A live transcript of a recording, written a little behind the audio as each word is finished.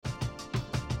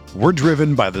We're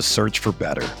driven by the search for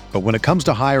better. But when it comes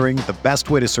to hiring, the best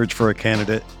way to search for a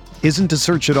candidate isn't to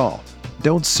search at all.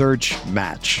 Don't search,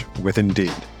 match with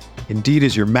Indeed. Indeed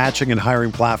is your matching and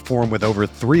hiring platform with over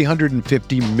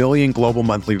 350 million global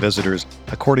monthly visitors,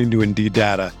 according to Indeed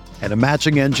data, and a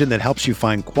matching engine that helps you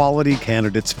find quality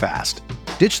candidates fast.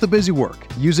 Ditch the busy work.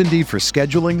 Use Indeed for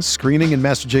scheduling, screening, and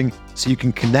messaging so you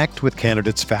can connect with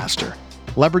candidates faster.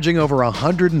 Leveraging over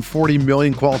 140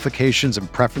 million qualifications and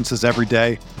preferences every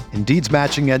day, Indeed's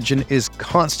matching engine is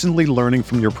constantly learning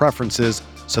from your preferences,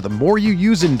 so the more you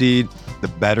use Indeed, the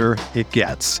better it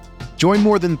gets. Join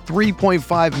more than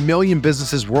 3.5 million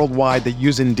businesses worldwide that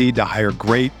use Indeed to hire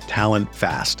great talent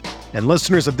fast. And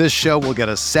listeners of this show will get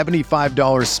a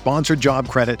 $75 sponsored job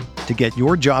credit to get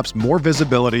your jobs more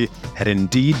visibility at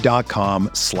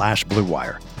Indeed.com/Blue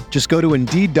Wire. Just go to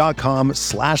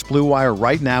Indeed.com/Blue Wire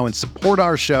right now and support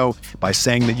our show by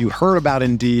saying that you heard about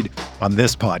Indeed on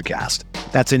this podcast.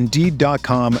 That's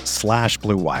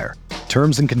Indeed.com/Blue Wire.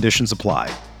 Terms and conditions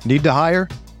apply. Need to hire?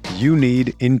 You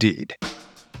need Indeed.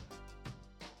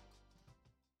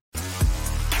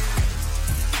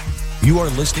 You are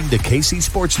listening to KC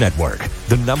Sports Network,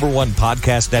 the #1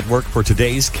 podcast network for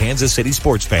today's Kansas City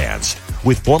sports fans.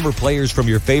 With former players from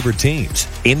your favorite teams,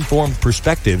 informed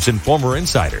perspectives, and former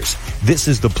insiders, this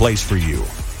is the place for you.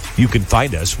 You can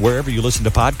find us wherever you listen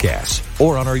to podcasts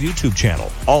or on our YouTube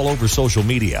channel, all over social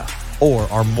media, or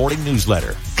our morning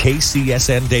newsletter,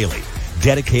 KCSN Daily,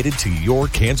 dedicated to your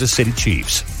Kansas City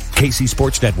Chiefs. KC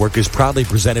Sports Network is proudly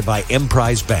presented by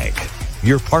Emprise Bank,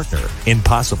 your partner in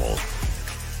possible.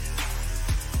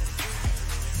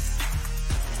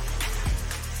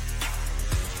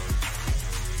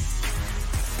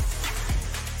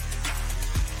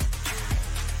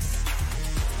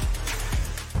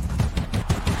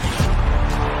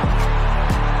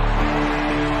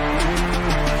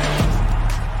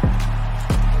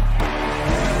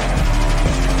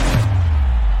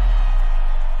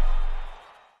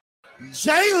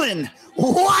 Jalen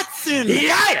Watson.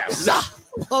 Yes.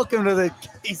 Welcome to the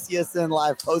KCSN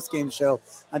Live postgame show.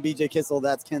 I'm BJ Kissel.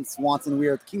 That's Kent Swanson. We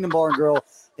are at the Kingdom Bar and Grill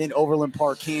in Overland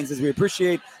Park, Kansas. We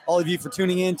appreciate all of you for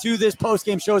tuning in to this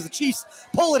postgame show as the Chiefs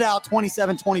pull it out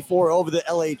 27-24 over the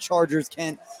LA Chargers.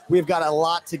 Kent, we've got a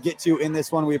lot to get to in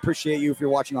this one. We appreciate you if you're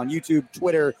watching on YouTube,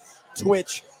 Twitter,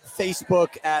 Twitch,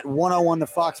 Facebook at 101 The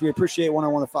Fox. We appreciate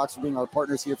 101 The Fox for being our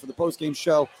partners here for the postgame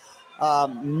show.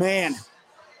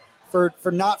 For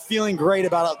not feeling great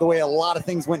about the way a lot of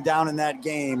things went down in that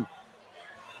game,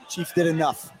 Chiefs did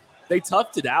enough. They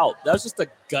toughed it out. That was just a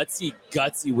gutsy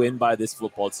win by this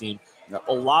football team. Yep.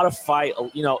 A lot of fight.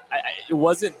 You know, it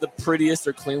wasn't the prettiest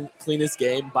or cleanest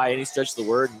game by any stretch of the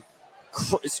word.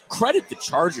 Credit the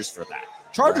Chargers for that.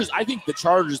 I think the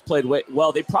Chargers played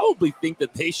well. They probably think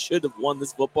that they should have won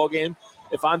this football game.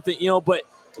 If I'm thinking, but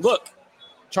look.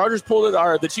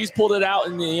 The Chiefs pulled it out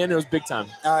in the end. It was big time.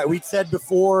 All right, we said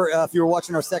before, if you were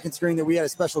watching our second screen, that we had a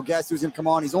special guest who's going to come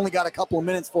on. He's only got a couple of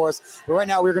minutes for us, but right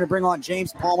now we're going to bring on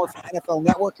James Palmer from NFL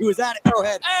Network, who is at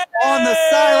Arrowhead on the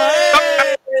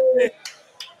sideline. Hey!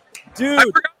 Dude. I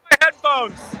forgot my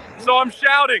headphones, so I'm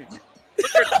shouting.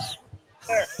 There.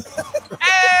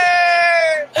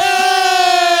 Hey!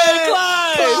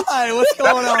 Clyde! What's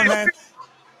going on, man?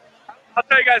 I'll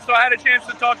tell you guys, so I had a chance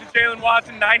to talk to Jalen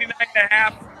Watson,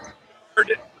 99.5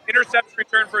 interception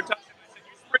return for a touchdown. I said,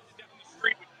 you sprinted down the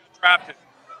street when you got drafted.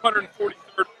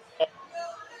 143rd ball.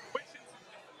 Which is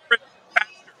sprint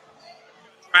faster?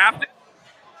 You got drafted?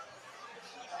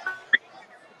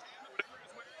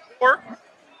 Or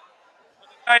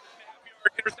the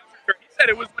 9.5-yard interception return. He said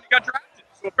it was when he got drafted.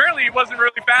 So apparently he wasn't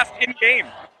really fast in game,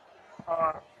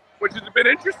 which is a bit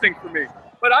interesting for me.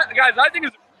 But guys, I think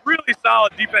it's really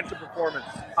solid defensive performance.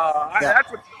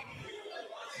 That's what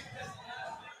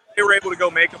they were able to go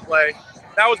make a play.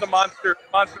 That was a monster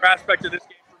aspect of this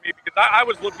game for me because I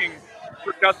was looking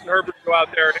for Justin Herbert to go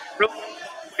out there and really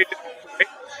made it great.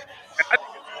 And I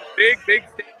think it's a big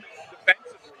statement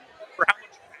defensively for how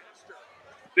much faster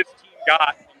this team got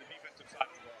on the defensive side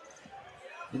of the ball.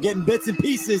 You're getting bits and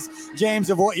pieces, James,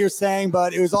 of what you're saying,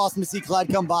 but it was awesome to see Clyde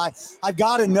come by. I've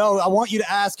got to know, I want you to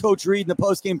ask Coach Reed in the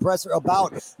postgame presser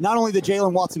about not only the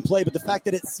Jalen Watson play, but the fact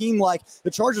that it seemed like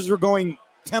the Chargers were going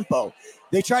tempo.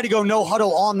 They tried to go no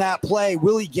huddle on that play.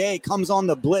 Willie Gay comes on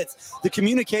the blitz. The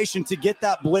communication to get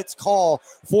that blitz call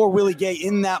for Willie Gay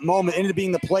in that moment ended up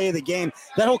being the play of the game.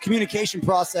 That whole communication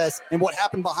process and what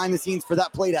happened behind the scenes for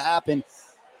that play to happen,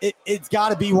 it's got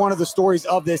to be one of the stories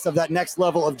of that next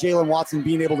level of Jalen Watson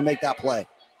being able to make that play.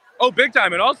 Oh, big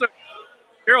time. And also,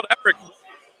 Gerald Everett.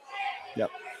 Yep.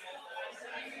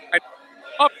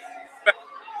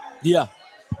 Yeah.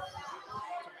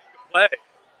 Play.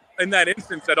 in that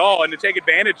instance at all, and to take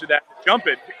advantage of that, to jump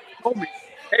it. He told me,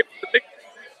 hey, the big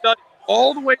study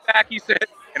all the way back, he said,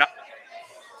 and I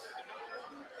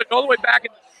all the way back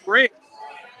in the spring,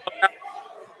 about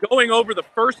going over the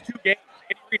first 2 games.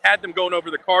 We had them going over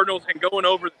the Cardinals and going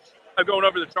over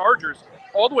the Chargers,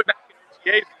 all the way back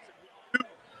in the NCAA. We knew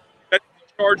that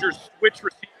the Chargers switch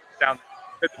receivers down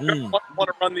there, that they're going to want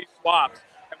to run these swaps,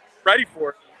 and we're ready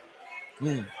for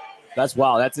it. That's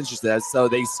wow. That's interesting. So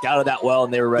they scouted that well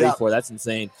and they were ready for it. That's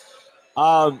insane.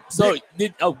 You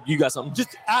got something?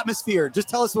 Just atmosphere. Just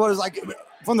tell us what it was like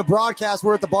from the broadcast.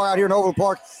 We're at the bar out here in Overland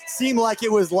Park. Seemed like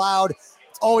it was loud.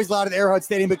 It's always loud at Arrowhead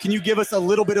Stadium, but can you give us a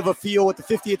little bit of a feel with the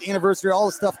 50th anniversary, all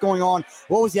the stuff going on?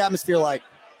 What was the atmosphere like?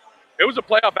 It was a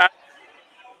playoff atmosphere.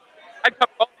 I'd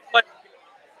cover all the playoffs.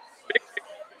 Big,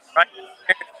 right?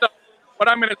 And so what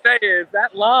I'm going to say is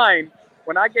that line,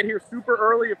 when I get here super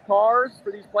early of cars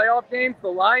for these playoff games, the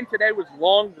line today was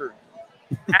longer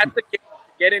at the gate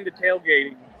to get into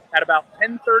tailgating at about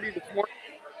 10:30 this morning.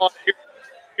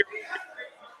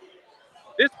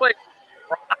 This place is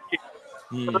rocking.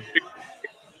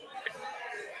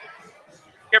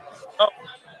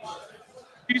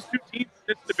 These 2 teams in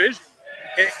this division.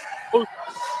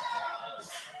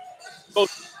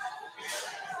 Both.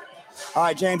 All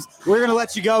right, James, we're going to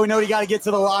let you go. We know you got to get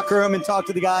to the locker room and talk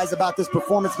to the guys about this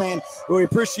performance, man. We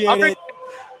appreciate it.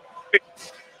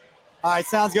 All right,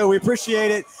 sounds good. We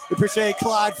appreciate it. We appreciate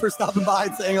Clyde for stopping by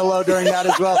and saying hello during that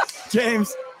as well.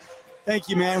 James, thank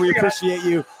you, man. We appreciate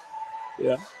you.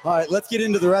 Yeah. All right, let's get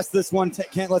into the rest of this one.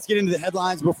 Kent, let's get into the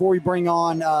headlines before we bring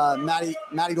on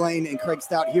Maddie Lane and Craig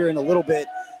Stout here in a little bit.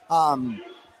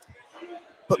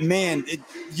 But, man,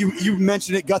 you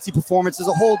mentioned it, gutsy performance. There's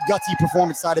a whole gutsy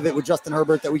performance side of it with Justin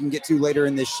Herbert that we can get to later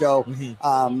in this show. There's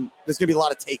going to be a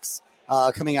lot of takes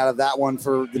coming out of that one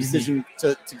for the decision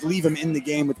to leave him in the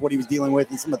game with what he was dealing with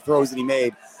and some of the throws that he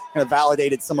made. Kind of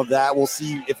validated some of that. We'll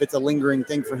see if it's a lingering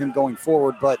thing for him going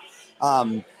forward. But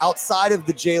outside of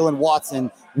the Jalen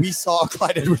Watson, we saw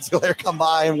Clyde Edwards-Helaire come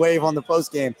by and wave on the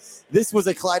postgame. This was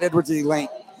a Clyde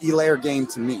Edwards-Helaire game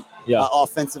to me.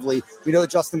 Offensively, we know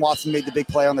that Justin Watson made the big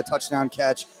play on the touchdown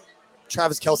catch.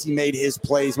 Travis Kelce made his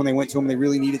plays when they went to him. They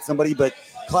really needed somebody, but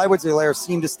Clyde Edwards-Helaire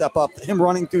seemed to step up. Him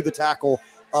running through the tackle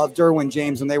of Derwin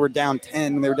James when they were down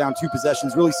 10, when they were down 2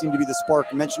 possessions, really seemed to be the spark.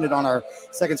 I mentioned it on our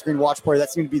second screen watch party. That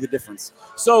seemed to be the difference.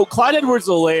 So Clyde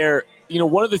Edwards-Helaire,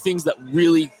 one of the things that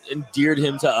really endeared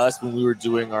him to us when we were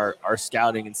doing our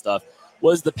scouting and stuff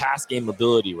was the pass game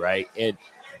ability, right? And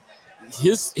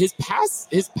his pass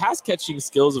catching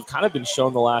skills have kind of been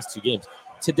shown the last 2 games.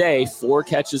 Today, 4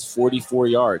 catches, 44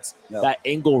 yards. Yep. That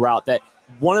angle route, that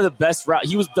one of the best route.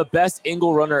 He was the best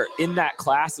angle runner in that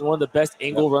class and one of the best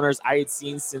angle runners I had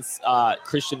seen since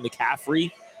Christian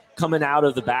McCaffrey coming out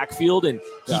of the backfield. And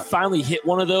he finally hit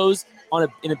one of those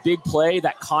in a big play,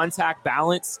 that contact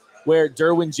balance where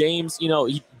Derwin James,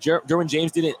 Derwin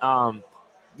James didn't,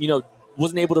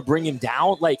 wasn't able to bring him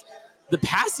down. Like, the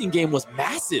passing game was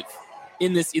massive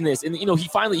in this. And,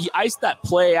 he iced that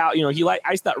play out. He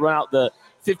iced that run out, the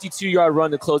 52-yard run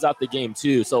to close out the game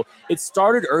too. So it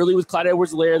started early with Clyde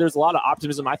Edwards-Helaire. There's a lot of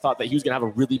optimism. I thought that he was going to have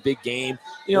a really big game.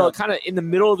 Kind of in the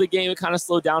middle of the game, it kind of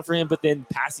slowed down for him, but then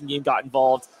passing game got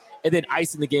involved. And then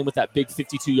icing the game with that big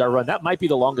 52-yard run. That might be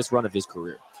the longest run of his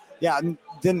career. Yeah, and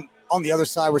then on the other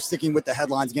side, we're sticking with the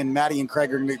headlines. Again, Maddie and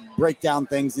Craig are going to break down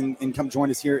things and come join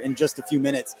us here in just a few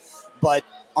minutes. But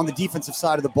on the defensive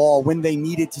side of the ball, when they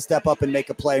needed to step up and make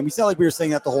a play, and we sound like we were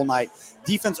saying that the whole night,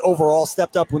 defense overall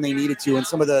stepped up when they needed to. And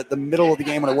some of the middle of the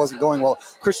game when it wasn't going well,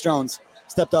 Chris Jones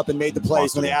stepped up and made the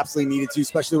plays when they absolutely needed to,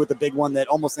 especially with the big one that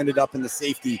almost ended up in the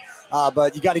safety.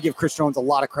 But you got to give Chris Jones a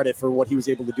lot of credit for what he was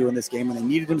able to do in this game. When they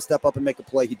needed him to step up and make a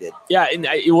play, he did. Yeah, and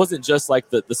it wasn't just like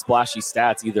the splashy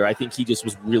stats either. I think he just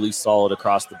was really solid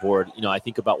across the board. I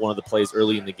think about one of the plays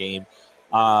early in the game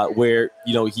where,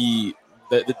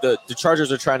 the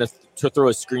Chargers are trying to throw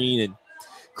a screen, and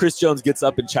Chris Jones gets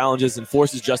up and challenges and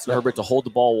forces Justin Herbert to hold the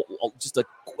ball just a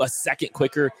second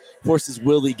quicker, gives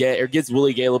Willie Gay a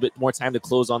little bit more time to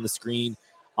close on the screen.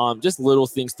 Just little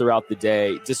things throughout the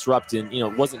day, disrupting,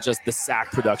 it wasn't just the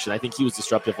sack production. I think he was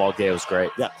disruptive all day. It was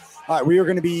great. Yeah. All right, we are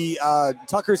going to be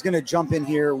Tucker's going to jump in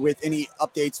here with any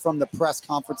updates from the press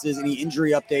conferences, any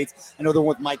injury updates. I know the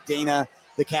one with Mike Dana,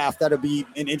 the calf. That'll be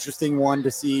an interesting one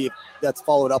to see if that's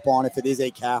followed up on, if it is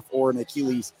a calf or an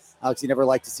Achilles. Alex, you never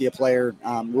like to see a player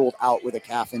ruled out with a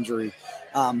calf injury.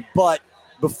 But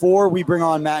before we bring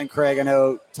on Matt and Craig, I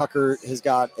know Tucker has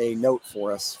got a note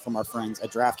for us from our friends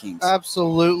at DraftKings.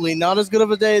 Absolutely. Not as good of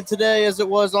a day today as it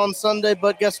was on Sunday,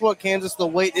 but guess what, Kansas? The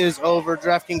wait is over.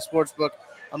 DraftKings Sportsbook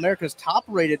America's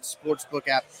top-rated sportsbook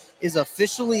app, is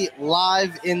officially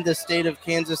live in the state of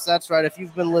Kansas. That's right. If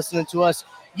you've been listening to us,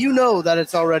 you know that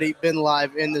it's already been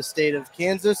live in the state of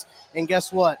Kansas. And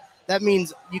guess what? That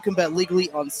means you can bet legally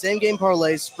on same-game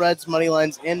parlays, spreads, money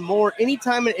lines, and more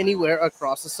anytime and anywhere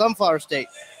across the Sunflower State.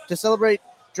 To celebrate,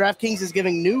 DraftKings is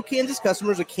giving new Kansas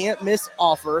customers a can't-miss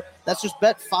offer. That's just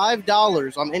bet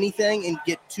 $5 on anything and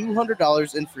get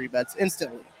 $200 in free bets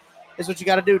instantly. Here's what you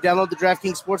got to do. Download the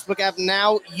DraftKings Sportsbook app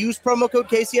now. Use promo code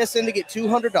KCSN to get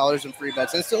 $200 in free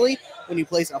bets instantly when you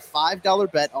place a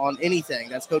 $5 bet on anything.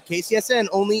 That's code KCSN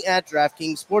only at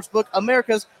DraftKings Sportsbook,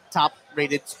 America's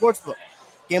top-rated sportsbook.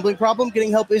 Gambling problem?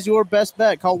 Getting help is your best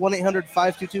bet. Call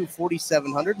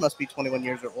 1-800-522-4700. Must be 21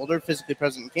 years or older. Physically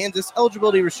present in Kansas.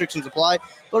 Eligibility restrictions apply.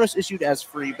 Bonus issued as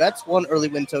free bets. 1 early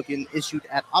win token issued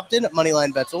at opt-in.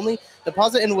 Moneyline bets only.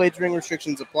 Deposit and wagering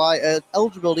restrictions apply.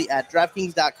 Eligibility at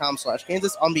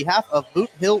DraftKings.com/Kansas on behalf of Boot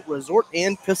Hill Resort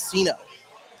and Casino.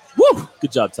 Woo!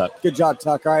 Good job, Tuck. Good job,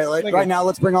 Tuck. All right, right now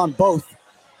let's bring on both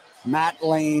Matt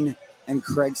Lane and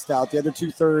Craig Stout, the other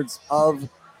 2/3 of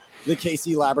the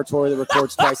KC Laboratory that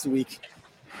records twice a week.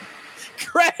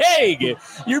 Craig,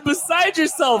 you're beside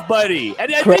yourself, buddy.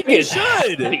 And I think you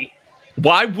should.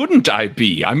 Why wouldn't I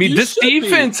be? I mean, this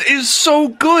defense is so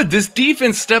good. This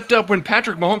defense stepped up when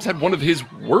Patrick Mahomes had one of his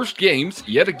worst games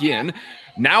yet again.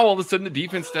 Now, all of a sudden, the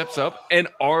defense steps up and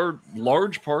are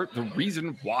large part the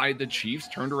reason why the Chiefs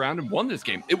turned around and won this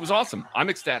game. It was awesome.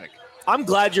 I'm ecstatic. I'm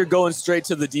glad you're going straight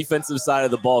to the defensive side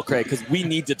of the ball, Craig, because we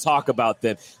need to talk about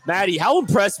them. Maddie, how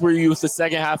impressed were you with the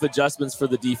second half adjustments for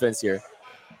the defense here?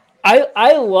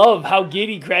 I love how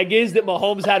giddy Craig is that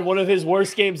Mahomes had one of his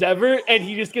worst games ever, and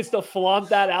he just gets to flaunt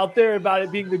that out there about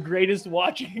it being the greatest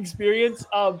watching experience.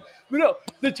 But no,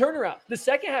 the turnaround, the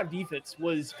second half defense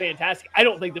was fantastic. I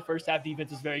don't think the first half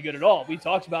defense is very good at all. We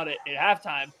talked about it at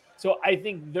halftime. So I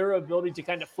think their ability to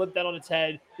kind of flip that on its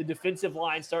head, the defensive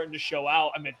line starting to show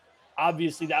out. I mean,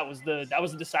 obviously that was the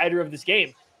decider of this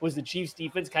game, was the Chiefs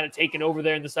defense kind of taking over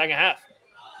there in the second half.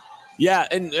 Yeah,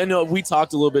 and we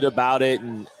talked a little bit about it,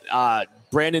 and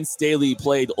Brandon Staley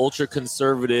played ultra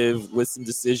conservative with some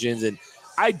decisions, and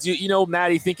I do,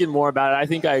 Maddie, thinking more about it, I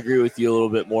think I agree with you a little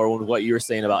bit more with what you were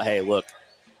saying about, hey, look,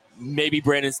 maybe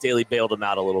Brandon Staley bailed him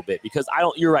out a little bit, because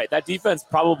you're right, that defense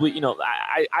probably,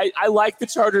 I like the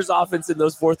Chargers offense in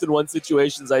those 4th and 1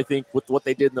 situations, I think, with what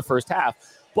they did in the first half,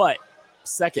 but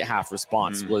second half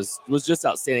response was just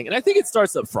outstanding. And I think it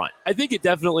starts up front. I think it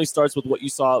definitely starts with what you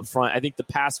saw up front. I think the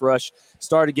pass rush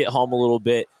started to get home a little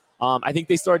bit. I think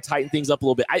they started tightening things up a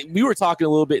little bit. We were talking a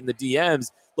little bit in the DMs.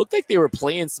 Looked like they were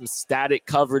playing some static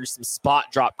coverage, some spot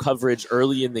drop coverage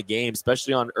early in the game,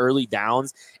 especially on early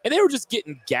downs. And they were just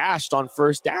getting gashed on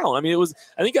first down. I mean,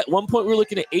 I think at one point we were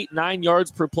looking at 8-9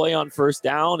 yards per play on first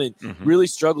down and really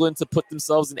struggling to put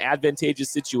themselves in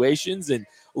advantageous situations. And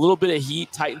a little bit of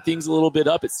heat, tighten things a little bit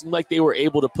up. It seemed like they were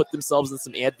able to put themselves in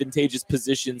some advantageous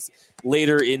positions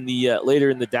later in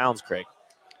the downs, Craig.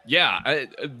 Yeah,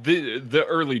 the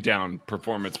early down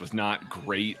performance was not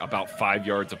great. About 5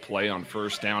 yards of play on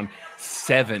first down,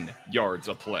 7 yards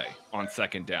of play on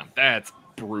second down. That's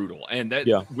brutal. And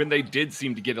when they did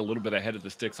seem to get a little bit ahead of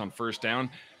the sticks on first down,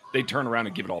 they turn around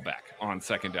and give it all back on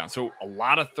second down. So a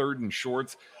lot of third and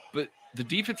shorts, but the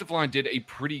defensive line did a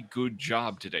pretty good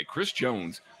job today. Chris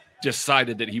Jones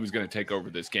decided that he was going to take over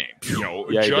this game.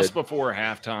 Just before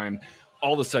halftime,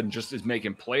 all of a sudden just is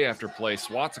making play after play,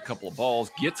 swats a couple of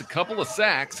balls, gets a couple of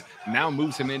sacks, now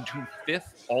moves him into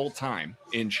 5th all-time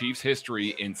in Chiefs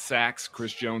history in sacks.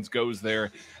 Chris Jones goes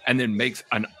there and then makes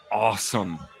an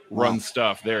awesome run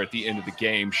stuff there at the end of the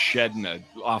game, shedding an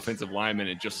offensive lineman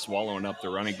and just swallowing up the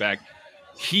running back.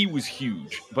 He was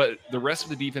huge, but the rest of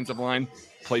the defensive line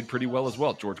played pretty well as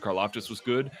well. George Karlaftis was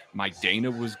good. Mike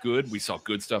Dana was good. We saw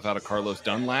good stuff out of Carlos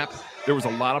Dunlap. There was a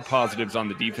lot of positives on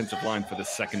the defensive line for the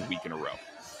second week in a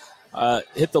row.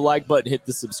 Hit the like button, hit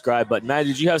the subscribe button. Matt,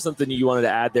 did you have something you wanted to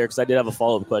add there? Because I did have a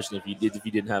follow-up question if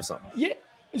you didn't have something. Yeah.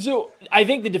 So I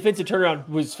think the defensive turnaround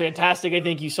was fantastic. I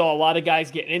think you saw a lot of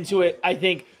guys getting into it. I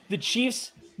think the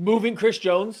Chiefs moving Chris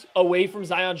Jones away from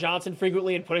Zion Johnson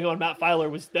frequently and putting on Matt Filer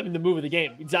was the move of the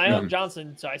game. Zion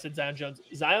Johnson,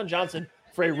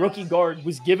 for a rookie guard,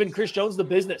 was giving Chris Jones the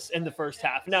business in the first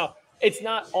half. Now, it's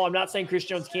not, I'm not saying Chris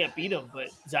Jones can't beat him, but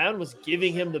Zion was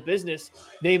giving him the business.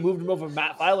 They moved him over to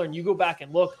Matt Filer, and you go back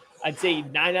and look, I'd say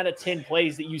 9 out of 10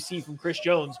 plays that you see from Chris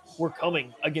Jones were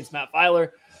coming against Matt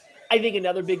Filer. I think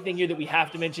another big thing here that we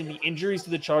have to mention, the injuries to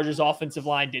the Chargers offensive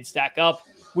line did stack up.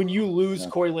 When you lose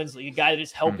Corey Linsley, a guy that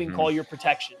is helping call your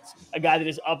protections, a guy that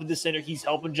is up at the center, he's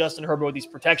helping Justin Herbert with these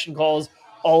protection calls.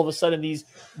 all of a sudden these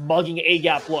mugging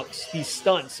A-gap looks, these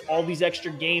stunts, all these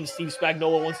extra games Steve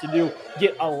Spagnuolo wants to do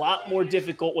get a lot more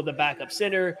difficult with a backup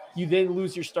center. You then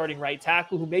lose your starting right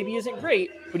tackle, who maybe isn't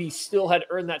great, but he still had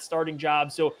earned that starting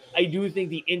job. So I do think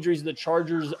the injuries of the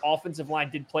Chargers offensive line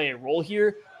did play a role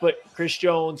here, but Chris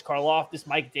Jones, Karlaftis,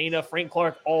 Mike Dana, Frank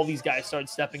Clark, all these guys started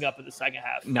stepping up in the second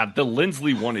half. Now, the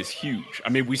Lindsley one is huge. I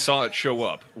mean, we saw it show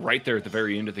up right there at the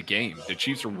very end of the game. The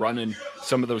Chiefs are running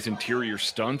some of those interior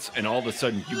stunts, and all of a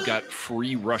sudden you got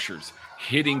free rushers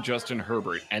hitting Justin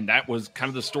Herbert, and that was kind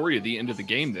of the story of the end of the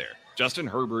game there. Justin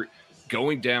Herbert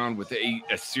going down with a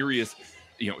serious,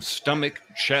 stomach,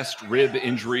 chest, rib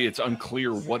injury. It's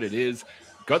unclear what it is.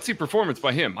 Gutsy performance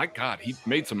by him. My God, he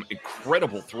made some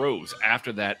incredible throws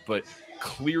after that, but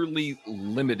clearly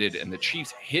limited, and the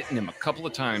Chiefs hitting him a couple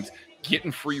of times,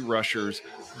 getting free rushers,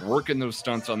 working those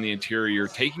stunts on the interior,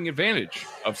 taking advantage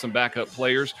of some backup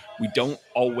players. We don't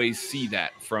always see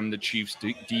that from the Chiefs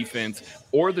defense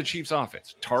or the Chiefs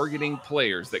offense, targeting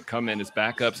players that come in as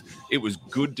backups. It was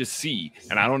good to see.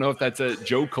 And I don't know if that's a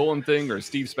Joe Cullen thing or a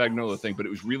Steve Spagnuolo thing, but it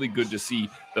was really good to see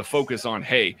the focus on,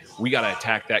 hey, we got to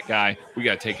attack that guy. We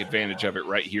got to take advantage of it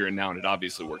right here and now. And it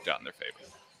obviously worked out in their favor.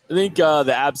 I think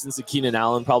the absence of Keenan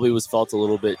Allen probably was felt a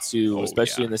little bit too,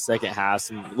 especially in the second half.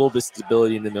 Some a little bit of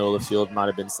stability in the middle of the field might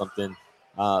have been something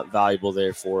valuable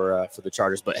there for the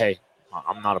Chargers. But hey,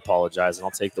 I'm not apologizing.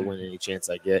 I'll take the win any chance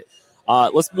I get.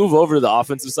 Let's move over to the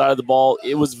offensive side of the ball.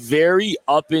 It was very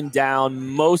up and down.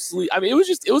 Mostly, I mean, it was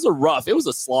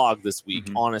a slog this week.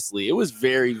 Mm-hmm. Honestly, it was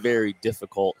very, very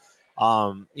difficult.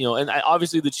 And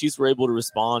obviously the Chiefs were able to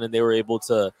respond, and they were able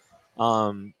to.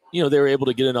 They were able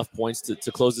to get enough points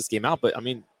to close this game out. But, I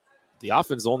mean, the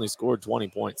offense only scored 20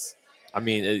 points. I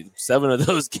mean, 7 of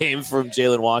those came from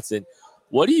Jalen Watson.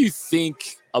 What do you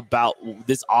think about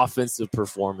this offensive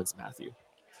performance, Matthew?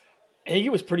 I think it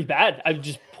was pretty bad. I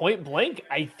just point blank.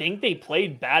 I think they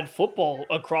played bad football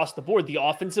across the board. The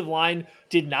offensive line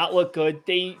did not look good.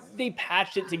 They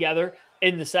patched it together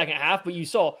in the second half, but you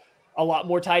saw a lot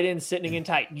more tight ends sitting in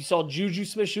tight. You saw Juju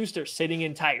Smith-Schuster sitting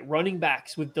in tight, running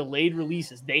backs with delayed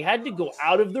releases. They had to go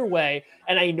out of their way.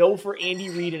 And I know for Andy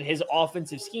Reid and his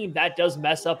offensive scheme, that does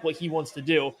mess up what he wants to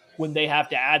do when they have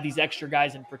to add these extra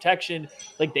guys in protection.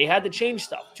 Like, they had to change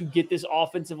stuff to get this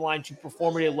offensive line to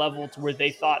perform at a level to where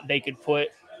they thought they could put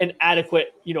an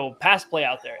adequate, pass play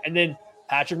out there. And then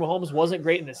Patrick Mahomes wasn't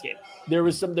great in this game.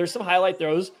 There's some highlight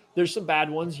throws. There's some bad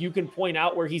ones. You can point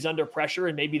out where he's under pressure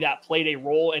and maybe that played a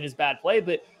role in his bad play,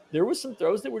 but there was some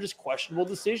throws that were just questionable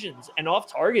decisions and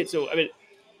off target. So, I mean,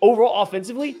 overall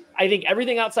offensively, I think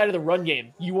everything outside of the run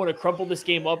game, you want to crumple this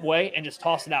game up way and just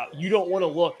toss it out. You don't want to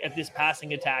look at this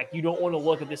passing attack. You don't want to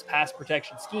look at this pass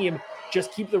protection scheme.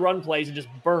 Just keep the run plays and just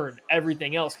burn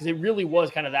everything else, because it really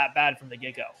was kind of that bad from the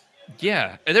get-go.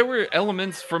 Yeah, and there were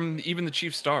elements from even the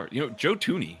Chiefs start. Joe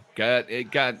Thuney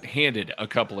got handed a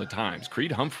couple of times.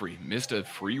 Creed Humphrey missed a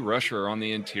free rusher on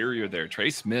the interior there.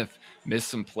 Trey Smith missed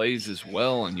some plays as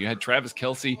well. And you had Travis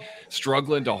Kelce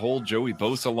struggling to hold Joey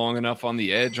Bosa long enough on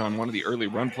the edge on one of the early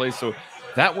run plays. So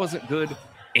that wasn't good.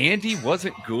 Andy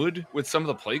wasn't good with some of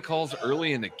the play calls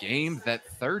early in the game. That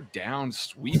third down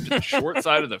sweep to the short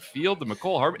side of the field, the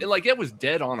McCole Harbor, it was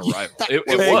dead on arrival. It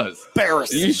was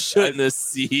embarrassing. You shouldn't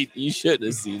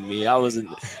have seen me. I wasn't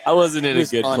in a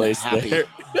good place there.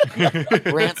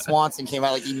 Grant Swanson came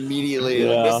out immediately.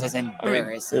 Yeah. This is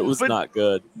embarrassing. It was not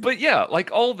good. But yeah,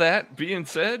 all that being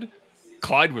said,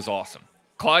 Clyde was awesome.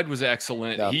 Clyde was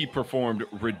excellent. Yeah. He performed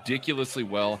ridiculously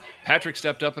well. Patrick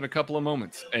stepped up in a couple of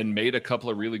moments and made a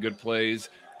couple of really good plays.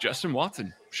 Justin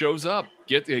Watson shows up,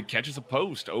 catches a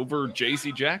post over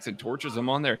J.C. Jackson, torches him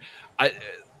on there.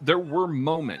 There were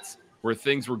moments where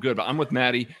things were good, but I'm with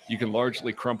Maddie. You can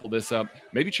largely crumple this up.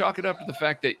 Maybe chalk it up to the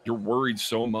fact that you're worried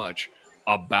so much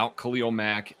about Khalil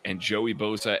Mack and Joey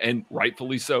Bosa, and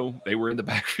rightfully so. They were in the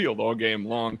backfield all game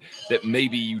long, that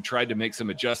maybe you tried to make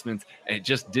some adjustments and it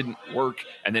just didn't work,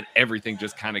 and then everything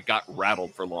just kind of got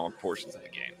rattled for long portions of the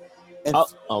game. And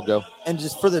I'll go. And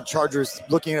just for the Chargers,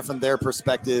 looking at it from their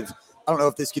perspective, I don't know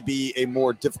if this could be a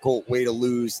more difficult way to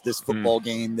lose this football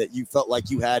game, that you felt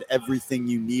like you had everything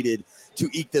you needed to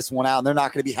eke this one out. And they're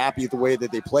not going to be happy with the way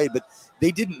that they played, but they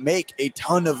didn't make a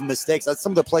ton of mistakes.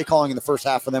 Some of the play calling in the first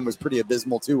half of them was pretty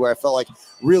abysmal too, where I felt like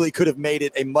really could have made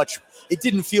it it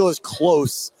didn't feel as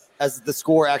close as the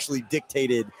score actually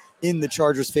dictated in the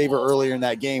Chargers' favor earlier in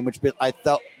that game, which I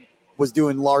felt was due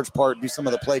in large part to some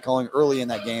of the play calling early in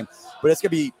that game. But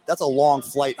that's a long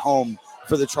flight home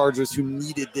for the Chargers, who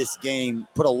needed this game,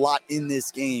 put a lot in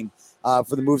this game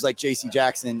for the moves like J.C.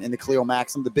 Jackson and the Khalil Mack.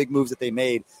 Some of the big moves that they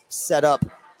made set up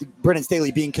Brennan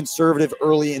Staley being conservative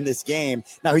early in this game.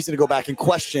 Now he's going to go back and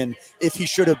question if he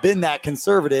should have been that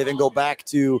conservative and go back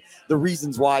to the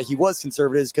reasons why he was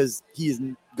conservative, because he's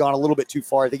gone a little bit too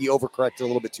far. I think he overcorrected a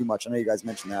little bit too much. I know you guys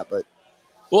mentioned that, but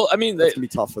well, I mean, it's going to be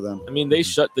tough for them. I mean, they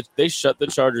shut the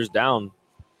Chargers down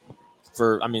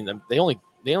for. I mean, they only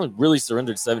really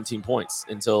surrendered 17 points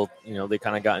until they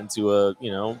kind of got into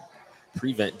a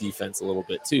prevent defense a little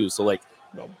bit too. So like,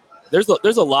 there's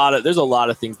a lot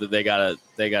of things that they gotta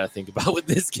think about with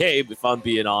this game. If I'm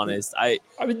being honest, I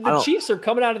mean the Chiefs are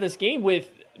coming out of this game with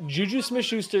Juju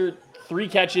Smith-Schuster 3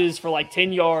 catches for like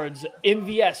 10 yards,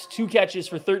 MVS 2 catches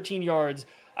for 13 yards.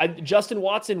 Justin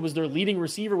Watson was their leading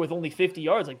receiver with only 50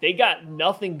 yards. Like they got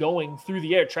nothing going through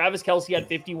the air. Travis Kelce had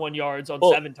 51 yards on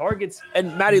 7 targets.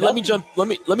 And Maddie, let me jump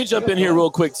in here real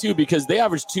quick too, because they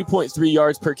averaged 2.3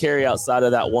 yards per carry outside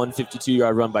of that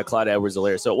 152-yard run by Clyde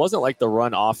Edwards-Helaire. So it wasn't like the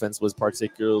run offense was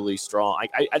particularly strong.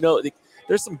 I know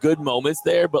there's some good moments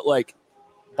there, but like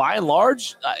by and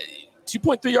large,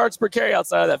 2.3 yards per carry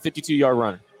outside of that 52-yard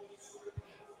run.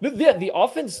 The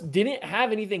offense didn't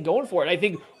have anything going for it. I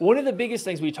think one of the biggest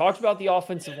things, we talked about the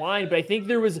offensive line, but I think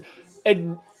there was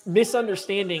a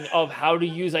misunderstanding of how to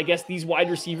use, I guess, these wide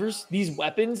receivers, these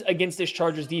weapons against this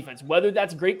Chargers defense. Whether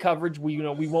that's great coverage, we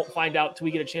won't find out till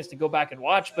we get a chance to go back and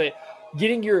watch, but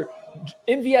getting your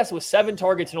MVS with 7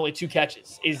 targets and only 2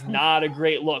 catches is not a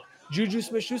great look. Juju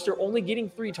Smith-Schuster only getting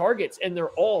 3 targets, and they're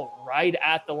all right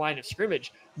at the line of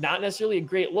scrimmage. Not necessarily a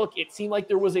great look. It seemed like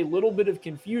there was a little bit of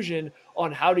confusion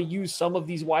on how to use some of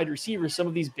these wide receivers, some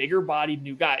of these bigger-bodied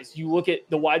new guys. You look at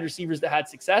the wide receivers that had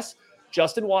success,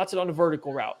 Justin Watson on a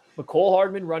vertical route, Mecole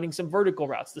Hardman running some vertical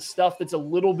routes, the stuff that's a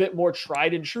little bit more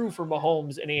tried and true for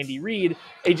Mahomes and Andy Reid.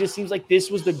 It just seems like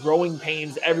this was the growing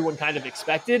pains everyone kind of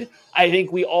expected. I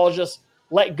think we all just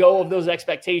let go of those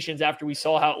expectations after we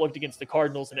saw how it looked against the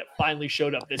Cardinals, and it finally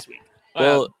showed up this week.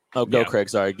 Go, Craig.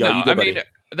 Sorry. Go. No, You go, I buddy. mean,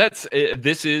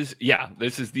 this is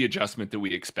the adjustment that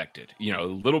we expected. A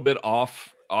little bit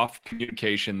off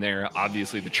communication there.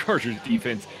 Obviously, the Chargers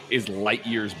defense is light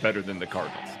years better than the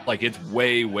Cardinals. Like it's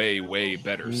way, way, way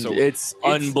better. So it's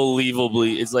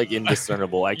unbelievably, it's like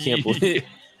indiscernible. I can't believe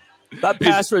that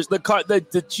pass rush.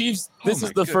 The Chiefs. This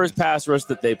is the first pass rush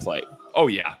that they played. Oh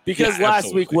yeah, because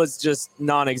last week was just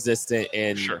non-existent,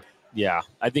 and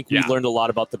I think we learned a lot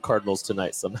about the Cardinals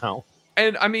tonight somehow.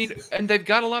 And I mean, and they've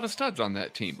got a lot of studs on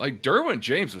that team. Like Derwin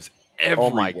James was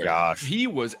everywhere. Oh my gosh, he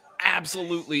was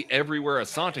absolutely everywhere.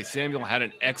 Asante Samuel had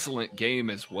an excellent game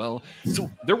as well. So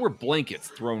there were blankets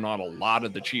thrown on a lot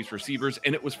of the Chiefs receivers,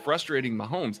 and it was frustrating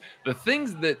Mahomes. The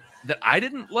things that I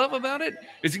didn't love about it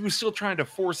is he was still trying to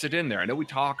force it in there. I know we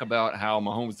talk about how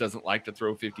Mahomes doesn't like to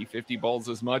throw 50-50 balls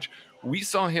as much. We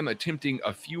saw him attempting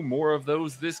a few more of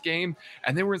those this game,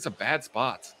 and they were in some bad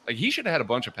spots. Like he should have had a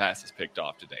bunch of passes picked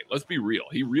off today. Let's be real.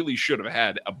 He really should have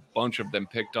had a bunch of them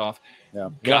picked off.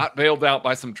 Got bailed out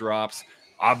by some drops.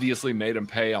 Obviously made him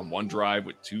pay on one drive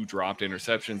with 2 dropped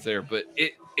interceptions there. But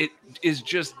it is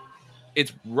just,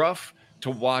 it's rough to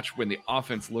watch when the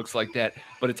offense looks like that.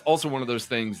 But it's also one of those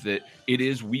things that it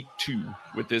is week 2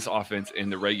 with this offense in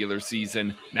the regular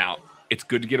season. Now, it's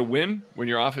good to get a win when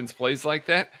your offense plays like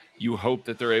that. You hope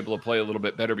that they're able to play a little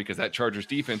bit better because that Chargers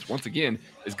defense, once again,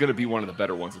 is going to be one of the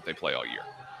better ones that they play all year.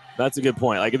 That's a good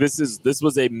point. Like this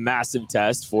was a massive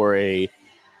test for a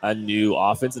new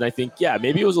offense, and I think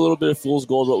maybe it was a little bit of fool's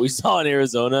gold what we saw in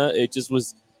Arizona. It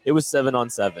was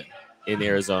 7-on-7 in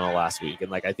Arizona last week, and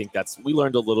like I think we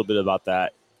learned a little bit about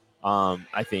that.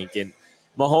 I think, and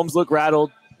Mahomes looked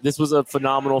rattled. This was a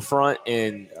phenomenal front,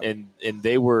 and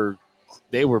they were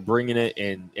bringing it,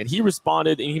 and he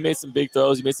responded, and he made some big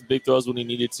throws. He made some big throws when he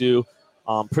needed to.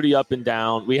 Pretty up and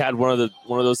down. We had one of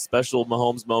those special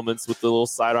Mahomes moments with the little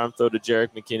sidearm throw to Jerick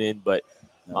McKinnon, but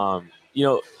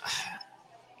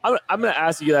I'm going to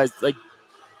ask you guys, like,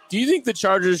 do you think the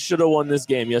Chargers should have won this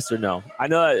game, yes or no? I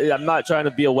know I'm not trying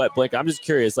to be a wet blanket. I'm just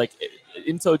curious, like,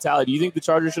 in totality, do you think the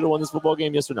Chargers should have won this football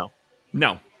game, yes or no?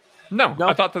 No.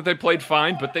 I thought that they played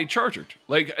fine, but they chargered.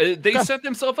 Like, they set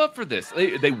themselves up for this.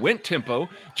 They went tempo.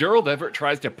 Gerald Everett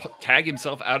tries to tag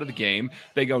himself out of the game.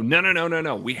 They go,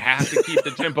 no. We have to keep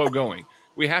the tempo going.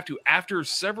 We have to, after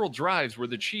several drives where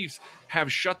the Chiefs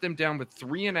have shut them down with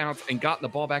 3 and outs and gotten the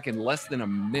ball back in less than a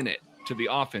minute to the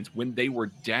offense when they were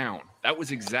down. That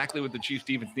was exactly what the Chiefs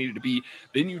defense needed to be.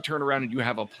 Then you turn around and you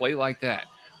have a play like that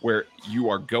where you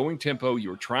are going tempo,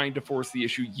 you're trying to force the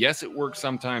issue. Yes, it works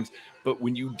sometimes, but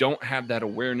when you don't have that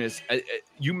awareness,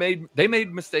 they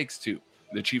made mistakes too.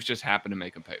 The Chiefs just happened to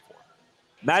make them pay for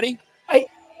it. Maddie?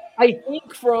 I I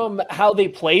think from how they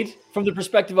played, from the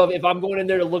perspective of if I'm going in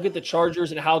there to look at the Chargers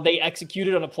and how they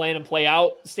executed on a plan and play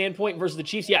out standpoint versus the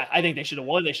Chiefs, yeah, I think they should have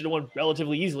won. They should have won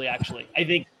relatively easily, actually. I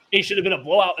think it should have been a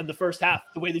blowout in the first half,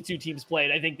 the way the two teams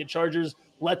played. I think the Chargers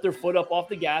let their foot up off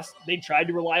the gas. They tried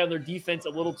to rely on their defense a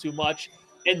little too much,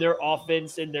 and their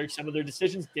offense and some of their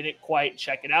decisions didn't quite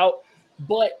check it out.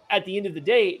 But at the end of the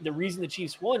day, the reason the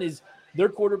Chiefs won is their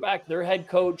quarterback, their head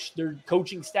coach, their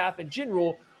coaching staff in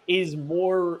general is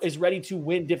ready to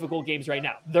win difficult games right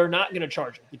now. They're not going to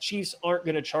charge her. The Chiefs aren't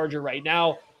going to charge her right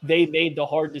now. They made the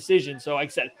hard decision. So like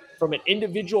I said, from an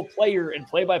individual player and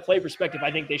play-by-play perspective,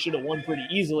 I think they should have won pretty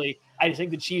easily. I just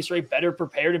think the Chiefs are a better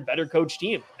prepared and better coached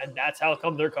team, and that's how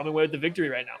come they're coming away with the victory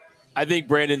right now. I think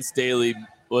Brandon Staley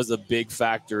was a big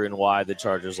factor in why the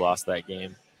Chargers lost that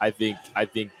game. I think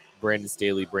Brandon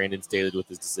Staley with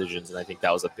his decisions, and I think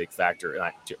that was a big factor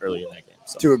early in that game.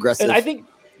 So. Too aggressive. And I think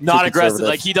not aggressive.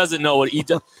 Like he doesn't know what he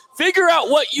does. Figure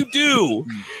out what you do.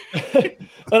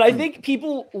 But I think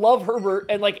people love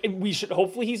Herbert, and we should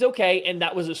hopefully he's okay. And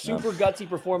that was a super gutsy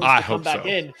performance to come back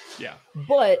in. Yeah.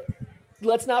 But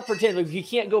let's not pretend you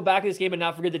can't go back in this game and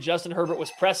not forget that Justin Herbert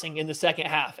was pressing in the second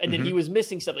half, and then he was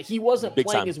missing stuff. He wasn't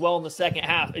playing as well in the second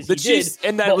half as the he Chiefs, did.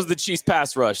 And that was the Chiefs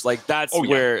pass rush. There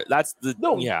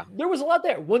was a lot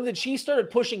there. When the Chiefs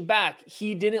started pushing back,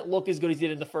 he didn't look as good as he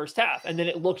did in the first half, and then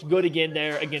it looked good again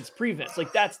there against Prevents.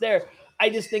 That's there. I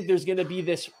just think there's going to be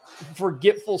this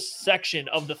forgetful section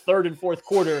of the third and fourth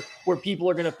quarter where people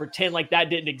are going to pretend like that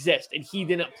didn't exist, and he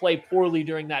didn't play poorly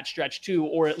during that stretch too,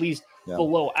 or at least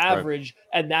below average,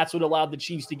 and that's what allowed the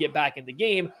Chiefs to get back in the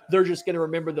game. They're just going to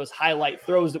remember those highlight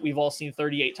throws that we've all seen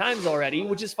 38 times already,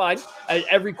 which is fine.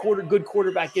 Every good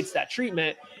quarterback gets that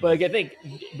treatment, but I think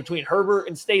between Herbert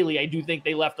and Staley, I do think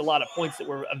they left a lot of points that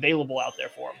were available out there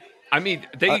for them. I mean,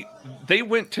 they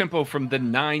went tempo from the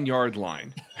 9-yard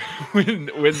line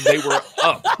when they were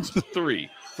up 3.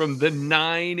 From the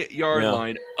 9-yard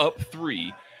line up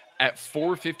 3 at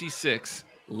 4:56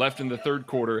 left in the third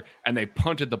quarter, and they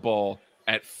punted the ball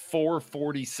at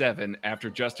 4:47 after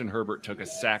Justin Herbert took a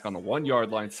sack on the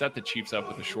 1-yard line, set the Chiefs up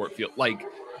with a short field.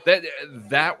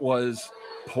 That was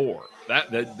poor.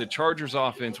 The Chargers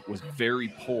offense was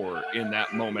very poor in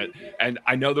that moment. And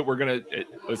I know that we're going to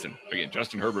listen again.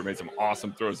 Justin Herbert made some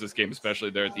awesome throws this game, especially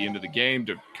there at the end of the game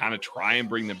to kind of try and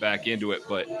bring them back into it.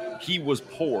 But he was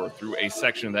poor through a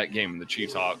section of that game, and the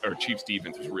Chiefs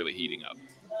defense was really heating up.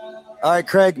 All right,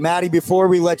 Craig, Maddie, before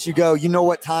we let you go, you know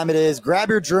what time it is. Grab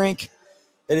your drink.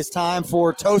 It is time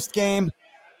for Toast Game,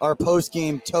 our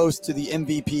post-game toast to the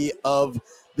MVP of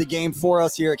the game for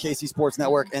us here at KC Sports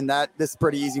Network, and this is a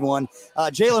pretty easy one.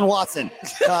 Jalen Watson,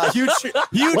 huge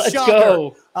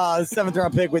shocker.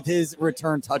 7th-round pick with his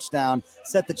return touchdown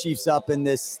set the Chiefs up. And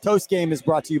this Toast Game is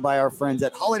brought to you by our friends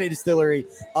at Holiday Distillery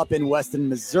up in Weston,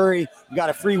 Missouri. We got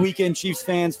a free weekend, Chiefs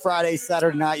fans. Friday,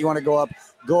 Saturday night, you want to go up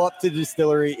to the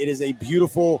distillery. It is a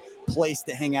beautiful place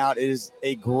to hang out. It is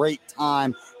a great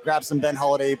time. Grab some Ben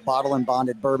Holiday bottle and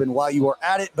bonded bourbon while you are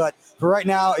at it. But for right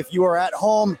now, if you are at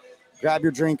home, grab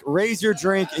your drink, raise your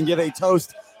drink, and give a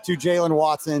toast to Jalen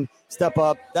Watson. Step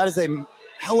up. That is a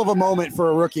hell of a moment for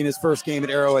a rookie in his first game at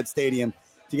Arrowhead Stadium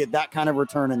to get that kind of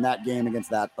return in that game against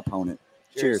that opponent.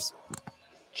 Cheers.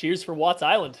 Cheers for Watts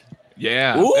Island.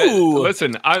 Yeah. Ooh.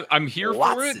 Listen, I'm here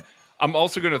Watson. for it. I'm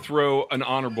also going to throw an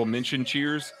honorable mention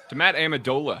cheers to Matt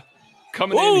Amendola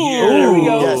coming in Ooh. here. There we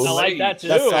go. Yes. I like that too.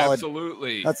 That's solid.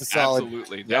 Absolutely. That's a solid.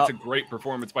 Absolutely. That's a great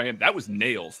performance by him. That was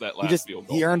nails, that last field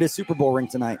goal. He earned his Super Bowl ring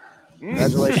tonight.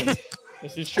 Congratulations.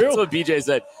 This is true. That's what BJ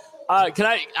said.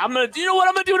 You know what?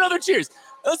 I'm gonna do another cheers.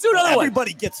 Let's do another one.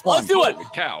 Everybody gets one. Let's do it. Holy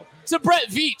cow. To Brett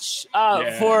Veach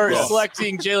for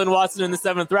selecting Jalen Watson in the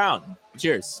 7th round.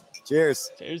 Cheers.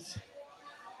 Cheers. Cheers.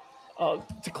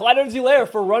 To Clyde Edwards-Helaire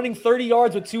for running 30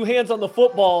 yards with 2 hands on the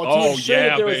football to ensure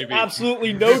that there was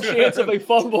absolutely no chance of a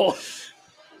fumble.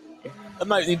 That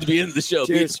might need to be in the show.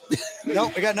 Cheers. No,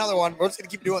 we got another one. We're just going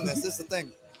to keep doing this. This is the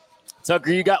thing.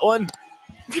 Tucker, you got one?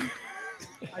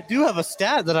 I do have a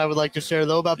stat that I would like to share,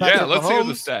 though, about Patrick Mahomes. Yeah, let's hear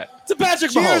the stat. To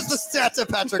Patrick Cheers Mahomes. the stats of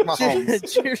Patrick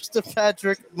Mahomes. Cheers to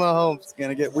Patrick Mahomes. It's going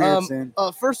to get weird soon.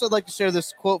 First, I'd like to share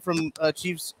this quote from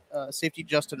Chiefs safety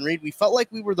Justin Reed. We felt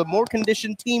like we were the more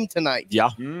conditioned team tonight. Yeah.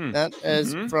 That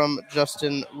is from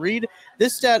Justin Reed.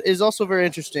 This stat is also very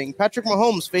interesting. Patrick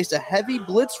Mahomes faced a heavy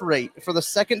blitz rate for the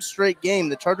second straight game.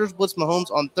 The Chargers blitzed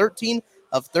Mahomes on 13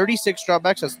 of 36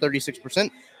 dropbacks. That's 36%.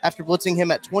 After blitzing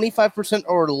him at 25%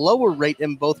 or lower rate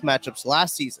in both matchups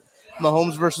last season.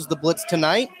 Mahomes versus the blitz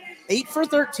tonight, 8 for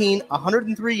 13,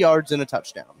 103 yards and a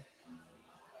touchdown.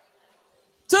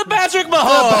 to Patrick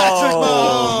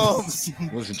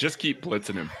Mahomes. Listen, just keep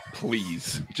blitzing him,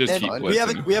 please. Just And keep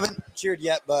blitzing him. we haven't cheered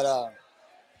yet, but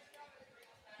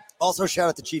also shout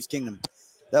out to Chiefs Kingdom.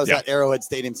 That was at Arrowhead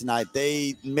Stadium tonight.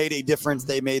 They made a difference.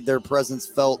 They made their presence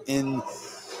felt in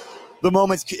the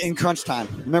moments in crunch time.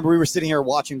 Remember, we were sitting here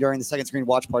watching during the second screen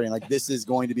watch party, and like, this is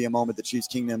going to be a moment that Chiefs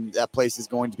Kingdom, that place is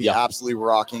going to be absolutely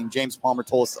rocking. James Palmer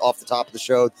told us off the top of the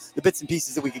show the bits and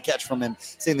pieces that we could catch from him,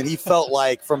 saying that he felt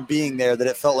like from being there that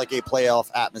it felt like a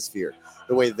playoff atmosphere,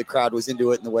 the way that the crowd was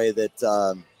into it and the way that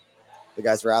the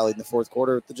guys rallied in the fourth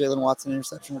quarter with the Jalen Watson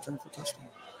interception return for a touchdown.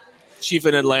 Chief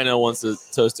in Atlanta wants to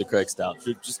toast to Craig Stout.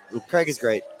 Craig is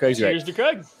great. Craig's great. Cheers to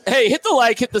Craig. Hey, hit the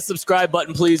like, hit the subscribe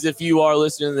button, please, if you are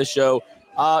listening to the show.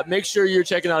 Make sure you're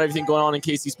checking out everything going on in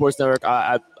KC Sports Network.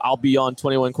 I'll be on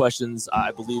 21 Questions, I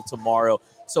believe, tomorrow.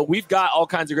 So we've got all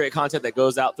kinds of great content that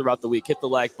goes out throughout the week. Hit the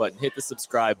like button, hit the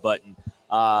subscribe button.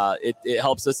 It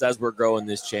helps us as we're growing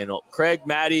this channel. Craig,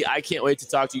 Maddie, I can't wait to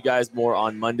talk to you guys more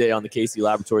on Monday on the KC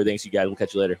Laboratory. Thanks, you guys. We'll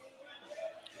catch you later.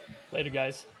 Later,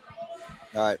 guys.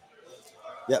 All right.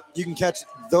 Yep, you can catch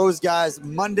those guys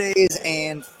Mondays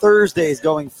and Thursdays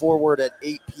going forward at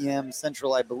 8 p.m.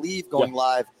 Central, I believe, going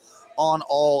live on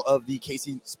all of the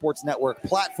KC Sports Network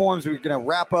platforms. We're going to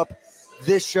wrap up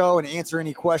this show and answer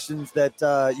any questions that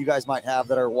you guys might have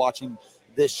that are watching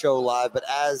this show live. But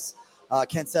as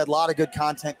Kent said, a lot of good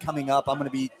content coming up. I'm going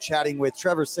to be chatting with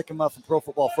Trevor Sikkema from Pro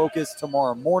Football Focus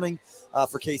tomorrow morning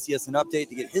for KCS an update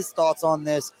to get his thoughts on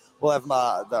this. We'll have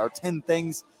our 10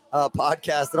 Things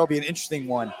podcast. That'll be an interesting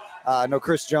one. I know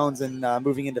Chris Jones and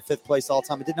moving into 5th place all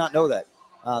time. I did not know that.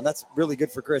 That's really good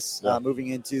for Chris moving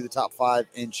into the top 5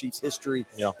 in Chiefs history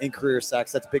in career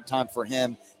sacks. That's big time for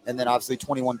him. And then obviously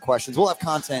 21 Questions. We'll have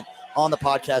content on the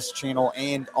podcast channel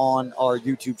and on our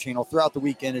YouTube channel throughout the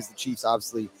weekend as the Chiefs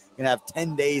obviously going to have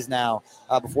 10 days now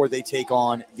before they take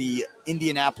on the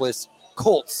Indianapolis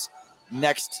Colts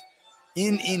next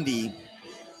in Indy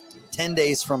 10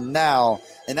 days from now.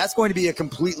 And that's going to be a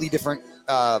completely different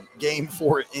game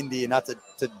for Indy. And not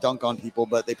to dunk on people,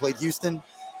 but they played Houston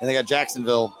and they got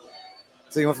Jacksonville.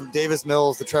 So you went from Davis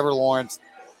Mills to Trevor Lawrence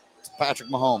to Patrick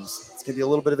Mahomes. It's going to be a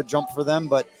little bit of a jump for them,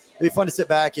 but it'll be fun to sit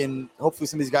back and hopefully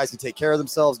some of these guys can take care of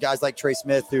themselves. Guys like Trey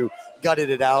Smith, who gutted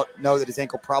it out, know that his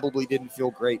ankle probably didn't feel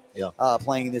great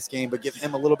playing in this game, but give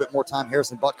him a little bit more time.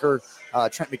 Harrison Butker,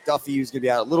 Trent McDuffie, who's going to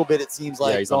be out a little bit, it seems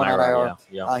like. Yeah, he's going on out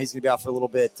IR. IR. He's going to be out for a little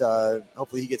bit.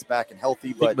 Hopefully he gets back and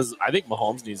healthy. But I think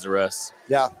Mahomes needs a rest.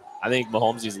 Yeah. I think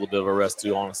Mahomes needs a little bit of a rest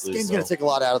too, honestly. This game's going to take a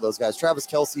lot out of those guys. Travis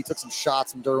Kelce took some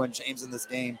shots from Derwin James in this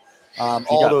game.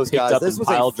 All those guys. This was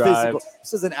a physical.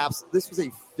 This was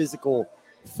a physical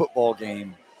football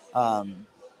game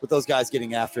with those guys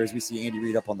getting after. As we see Andy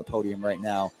Reid up on the podium right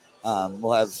now,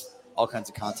 we'll have all kinds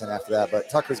of content after that. But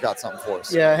Tucker's got something for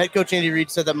us. Yeah, head coach Andy Reid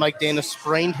said that Mike Dana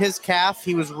sprained his calf.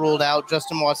 He was ruled out.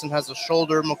 Justin Watson has a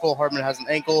shoulder. McCole Hardman has an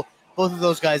ankle. Both of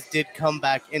those guys did come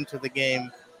back into the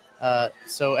game.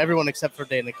 So everyone except for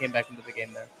Dana came back into the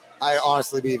game there. I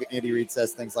honestly believe Andy Reid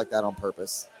says things like that on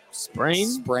purpose.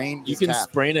 Sprain. You can calf.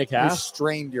 sprain a calf. You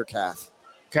strained your calf.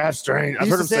 Calf strain. I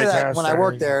used to say that when I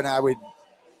worked there, and I would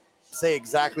say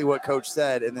exactly what Coach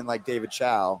said, and then like David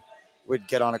Chow would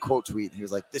get on a quote tweet. He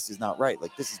was like, "This is not right.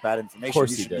 Like this is bad information.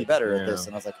 You should be better at this."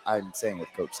 And I was like, "I'm saying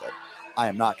what Coach said. I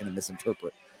am not going to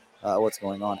misinterpret what's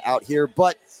going on out here."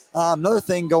 But another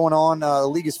thing going on, the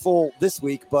league is full this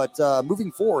week, but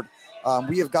moving forward,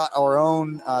 we have got our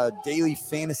own daily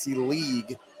fantasy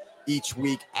league each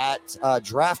week at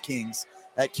DraftKings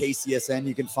at KCSN.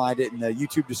 You can find it in the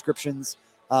YouTube descriptions.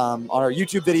 On our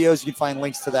YouTube videos, you can find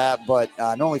links to that, but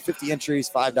only 50 entries,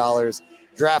 $5.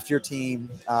 Draft your team.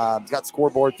 Got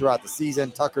scoreboard throughout the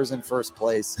season. Tucker's in first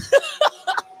place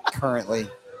currently.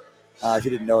 If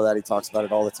you didn't know that, he talks about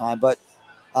it all the time. But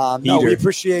we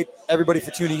appreciate everybody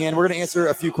for tuning in. We're going to answer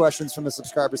a few questions from the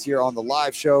subscribers here on the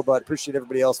live show, but appreciate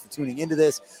everybody else for tuning into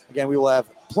this. Again, we will have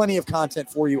plenty of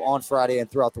content for you on Friday and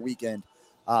throughout the weekend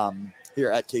here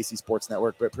at KC Sports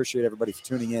Network, but appreciate everybody for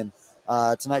tuning in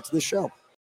tonight to this show.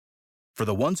 For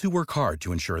the ones who work hard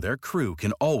to ensure their crew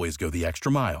can always go the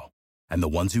extra mile, and the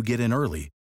ones who get in early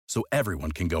so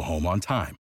everyone can go home on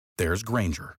time, there's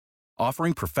Grainger,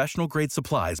 offering professional-grade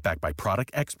supplies backed by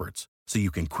product experts so you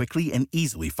can quickly and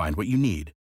easily find what you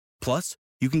need. Plus,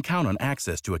 you can count on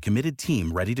access to a committed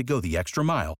team ready to go the extra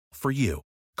mile for you.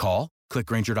 Call, click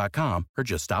Grainger.com, or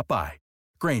just stop by.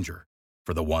 Grainger,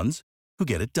 for the ones who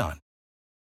get it done.